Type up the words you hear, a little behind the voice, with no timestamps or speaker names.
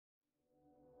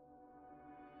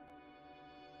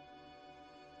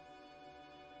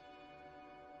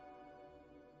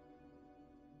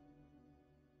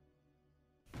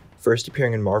first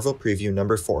appearing in Marvel Preview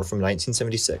number 4 from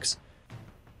 1976.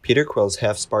 Peter Quill's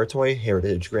half-Spartoid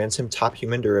heritage grants him top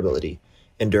human durability,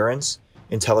 endurance,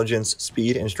 intelligence,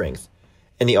 speed, and strength,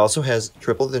 and he also has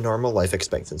triple the normal life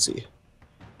expectancy.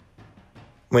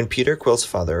 When Peter Quill's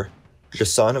father, the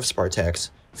son of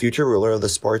Spartax, future ruler of the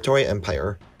Spartoid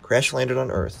Empire, crash-landed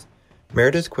on Earth,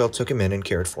 Meredith Quill took him in and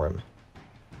cared for him.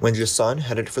 When Jason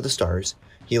headed for the stars,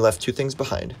 he left two things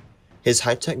behind: his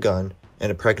high-tech gun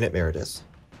and a pregnant Meredith.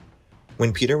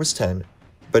 When Peter was 10,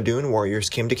 Badoon warriors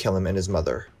came to kill him and his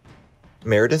mother.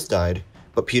 Meredith died,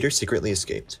 but Peter secretly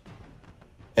escaped.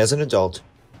 As an adult,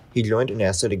 he joined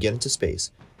NASA to get into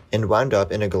space, and wound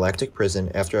up in a galactic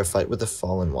prison after a fight with the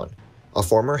Fallen One, a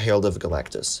former herald of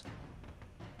Galactus.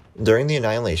 During the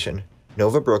Annihilation,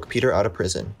 Nova broke Peter out of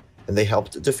prison, and they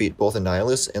helped defeat both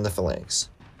Annihilus and the Phalanx.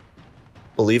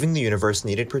 Believing the universe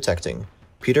needed protecting,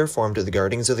 Peter formed the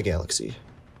Guardians of the Galaxy.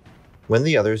 When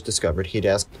the others discovered he'd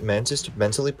asked Mantis to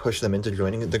mentally push them into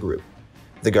joining the group,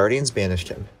 the Guardians banished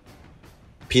him.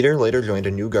 Peter later joined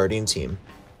a new Guardian team,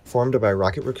 formed by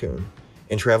Rocket Raccoon,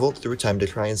 and traveled through time to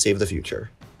try and save the future.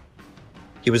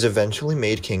 He was eventually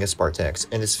made king of Spartax,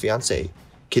 and his fiancée,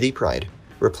 Kitty Pryde,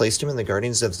 replaced him in the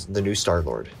Guardians as the new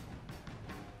Star-Lord.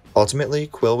 Ultimately,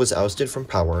 Quill was ousted from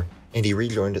power, and he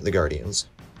rejoined the Guardians.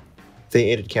 They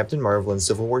aided Captain Marvel in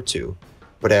Civil War II,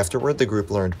 but afterward the group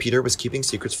learned Peter was keeping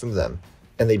secrets from them,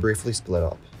 and they briefly split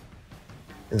up.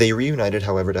 They reunited,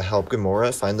 however, to help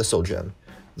Gamora find the Soul Gem,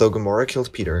 though Gamora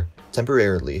killed Peter,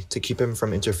 temporarily, to keep him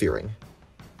from interfering.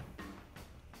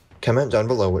 Comment down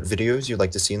below what videos you'd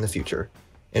like to see in the future,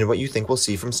 and what you think we'll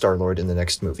see from Star-Lord in the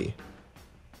next movie.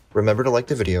 Remember to like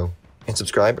the video, and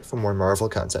subscribe for more Marvel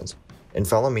content, and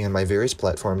follow me on my various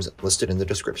platforms listed in the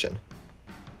description.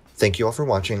 Thank you all for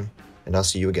watching, and I'll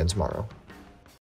see you again tomorrow.